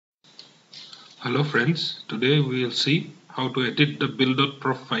Hello friends, today we will see how to edit the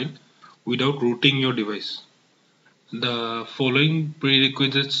Build.Prop file without rooting your device. The following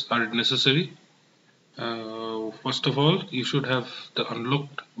prerequisites are necessary. First of all, you should have the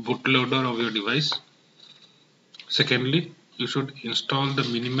unlocked bootloader of your device. Secondly, you should install the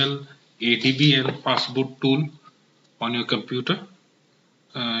minimal ADB and fastboot tool on your computer.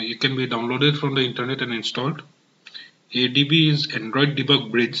 It can be downloaded from the internet and installed. ADB is Android Debug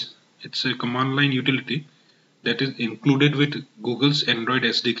Bridge. It's a command line utility that is included with Google's Android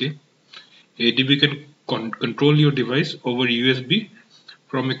SDK. ADB can control your device over USB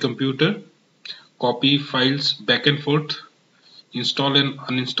from a computer, copy files back and forth, install and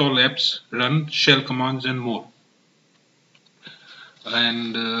uninstall apps, run shell commands, and more.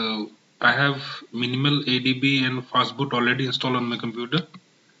 And I have minimal ADB and fastboot already installed on my computer.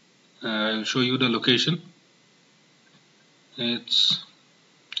 I'll show you the location. It's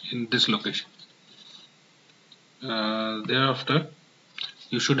in this location. Thereafter,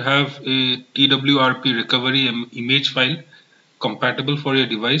 you should have a TWRP recovery image file compatible for your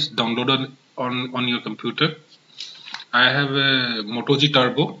device downloaded on your computer. I have a Moto G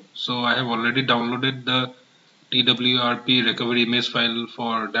Turbo, so I have already downloaded the TWRP recovery image file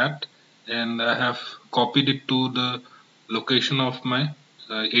for that, and I have copied it to the location of my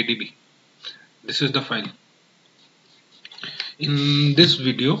ADB. This is the file. In this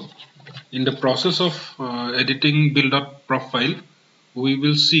video, in the process of editing Build.Prop file, we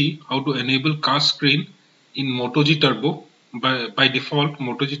will see how to enable cast screen in Moto G Turbo. By default,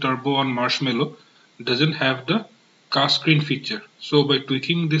 Moto G Turbo on Marshmallow doesn't have the cast screen feature. So by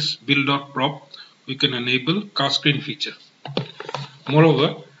tweaking this Build.Prop, we can enable cast screen feature.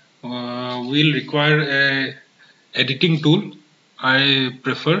 Moreover, we'll require a editing tool. I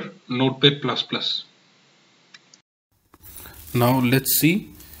prefer Notepad++. Now let's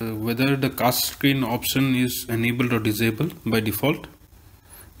see whether the cast screen option is enabled or disabled by default.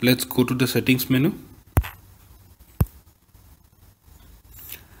 Let's go to the settings menu.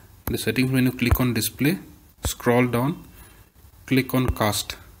 The settings menu, click on display, scroll down, click on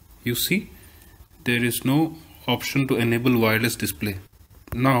cast. You see there is no option to enable wireless display.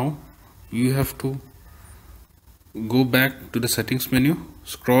 Now you have to go back to the settings menu,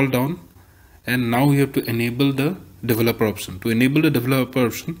 scroll down, and now you have to enable the developer option. To enable the developer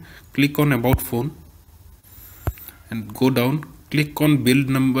option, click on about phone and go down, click on build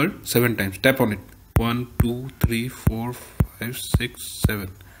number 7 times, tap on it. 1 2 3 4 5 6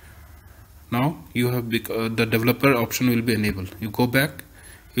 7. Now you have the developer option will be enabled. You go back,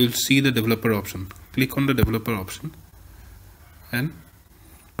 you will see the developer option. Click on the developer option, and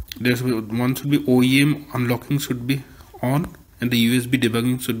there's one should be OEM unlocking should be on, and the USB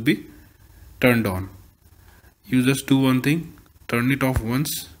debugging should be turned on. You just do one thing, turn it off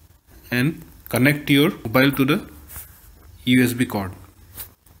once and connect your mobile to the USB cord.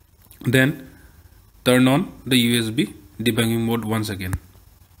 Then turn on the USB debugging mode once again.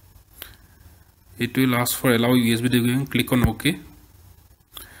 It will ask for allow USB debugging, click on OK.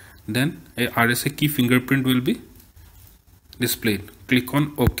 Then a RSA key fingerprint will be displayed. Click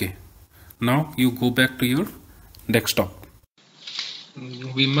on OK. Now you go back to your desktop.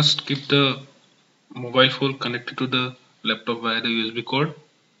 We must keep the mobile phone connected to the laptop via the USB cord.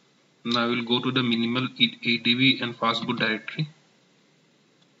 Now we'll go to the minimal ADB and fastboot directory.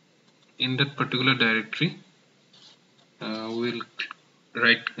 In that particular directory, we'll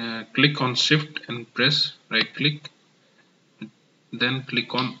click on shift and press right click, then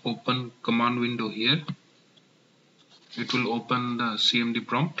click on open command window here. It will open the CMD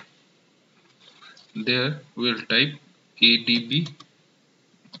prompt. There we'll type ADB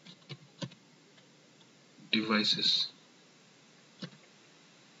devices.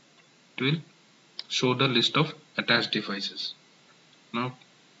 It will show the list of attached devices. Now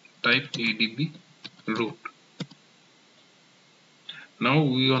type ADB root. Now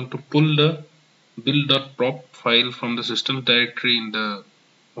we want to pull the Build.Prop file from the system directory in the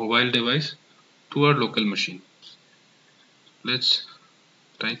mobile device to our local machine. Let's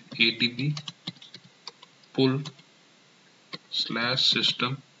type ADB pull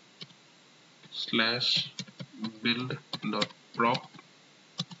 /system /build.prop.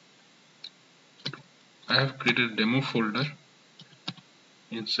 I have created a demo folder.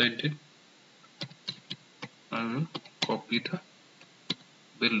 Inside it, I will copy the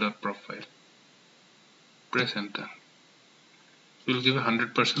Build.Prop file. Press enter. It will give a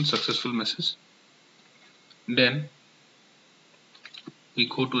 100% successful message. Then we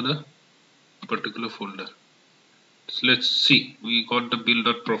go to the particular folder. So let's see, we got the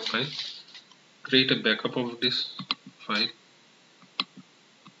Build.Prop file. Create a backup of this file.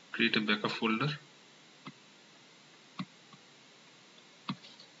 create a backup folder.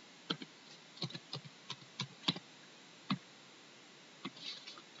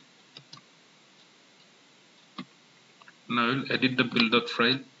 Now I will edit the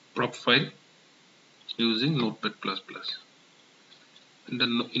Build.Prop file using Notepad++.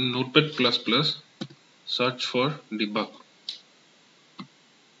 In Notepad++, search for debug.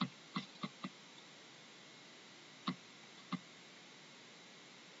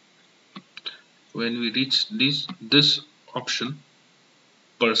 When we reach this option,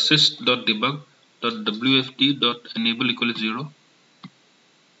 persist.debug.wfd.enable equals 0,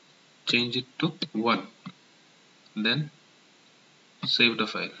 change it to 1, then save the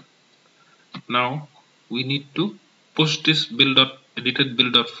file. Now we need to push this edited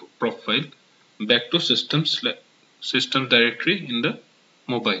Build.Prop file back to system directory in the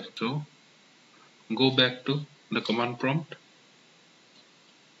mobile. So go back to the command prompt,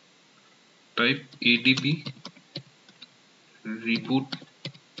 type adb reboot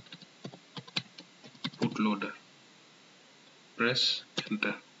bootloader, press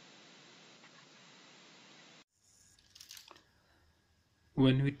enter.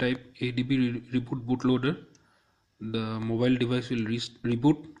 When we type adb reboot bootloader, the mobile device will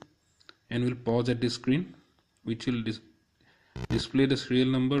reboot and will pause at this screen, which will display the serial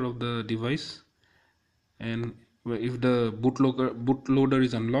number of the device, and if the bootloader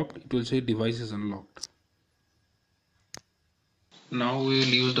is unlocked, it will say device is unlocked. Now we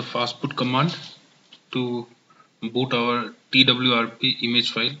will use the fastboot command to boot our TWRP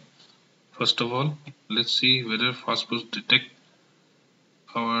image file. First of all, let's see whether fastboot detect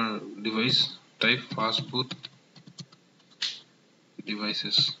our device. Type fastboot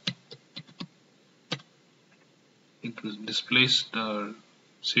devices. It displays the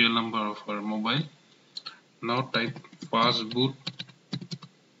serial number of our mobile. Now type fastboot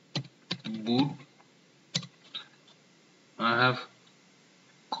boot. I have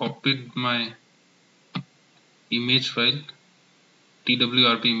copied my image file,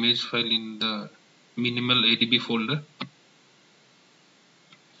 TWRP image file, in the minimal adb folder.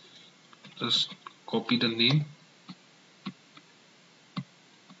 Just copy the name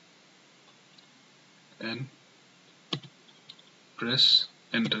and press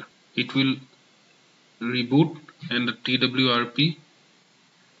enter. It will reboot and the TWRP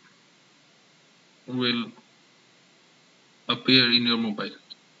will appear in your mobile.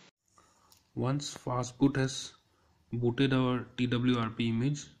 Once fastboot has booted our TWRP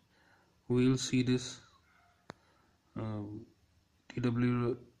image, we will see this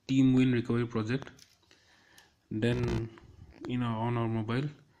Team Win recovery project. Then on our mobile,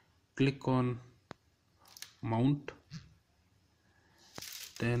 click on mount,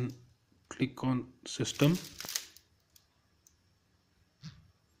 then click on system,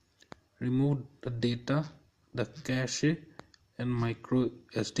 remove the data, the cache and micro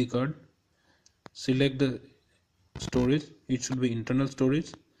SD card, select the storage, it should be internal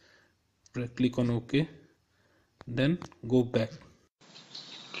storage, click on OK, then go back.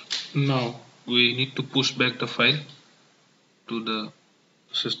 Now we need to push back the file to the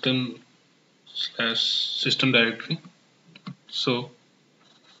system directory. So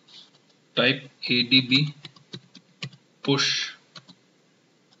type adb push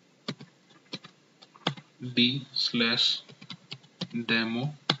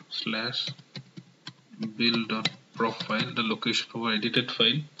d/demo/build.prop file, the location of our edited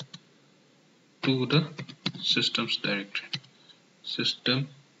file, to the systems directory,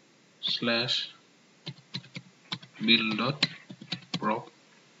 system/build.prop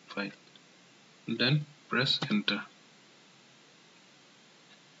file, then press enter.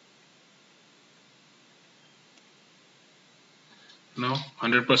 Now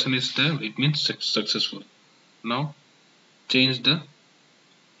 100% is there, it means successful. Now change the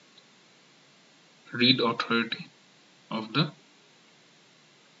read authority of the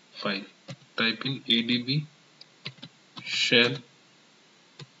file. Type in adb shell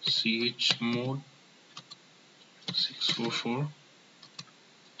chmod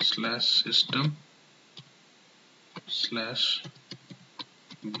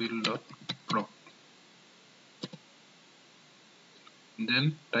 644/system/build.prop.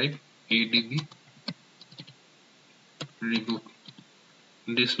 Then type adb reboot.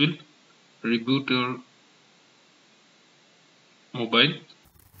 This will reboot your mobile.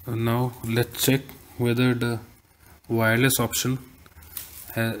 Now let's check whether the wireless option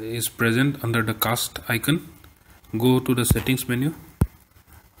is present under the cast icon. Go to the settings menu.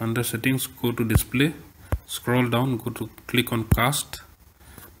 Under settings, go to display, scroll down, click on cast.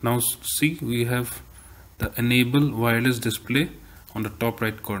 Now see, we have the enable wireless display on the top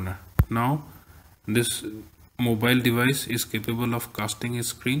right corner. Now this mobile device is capable of casting a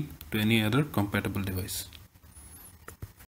screen to any other compatible device.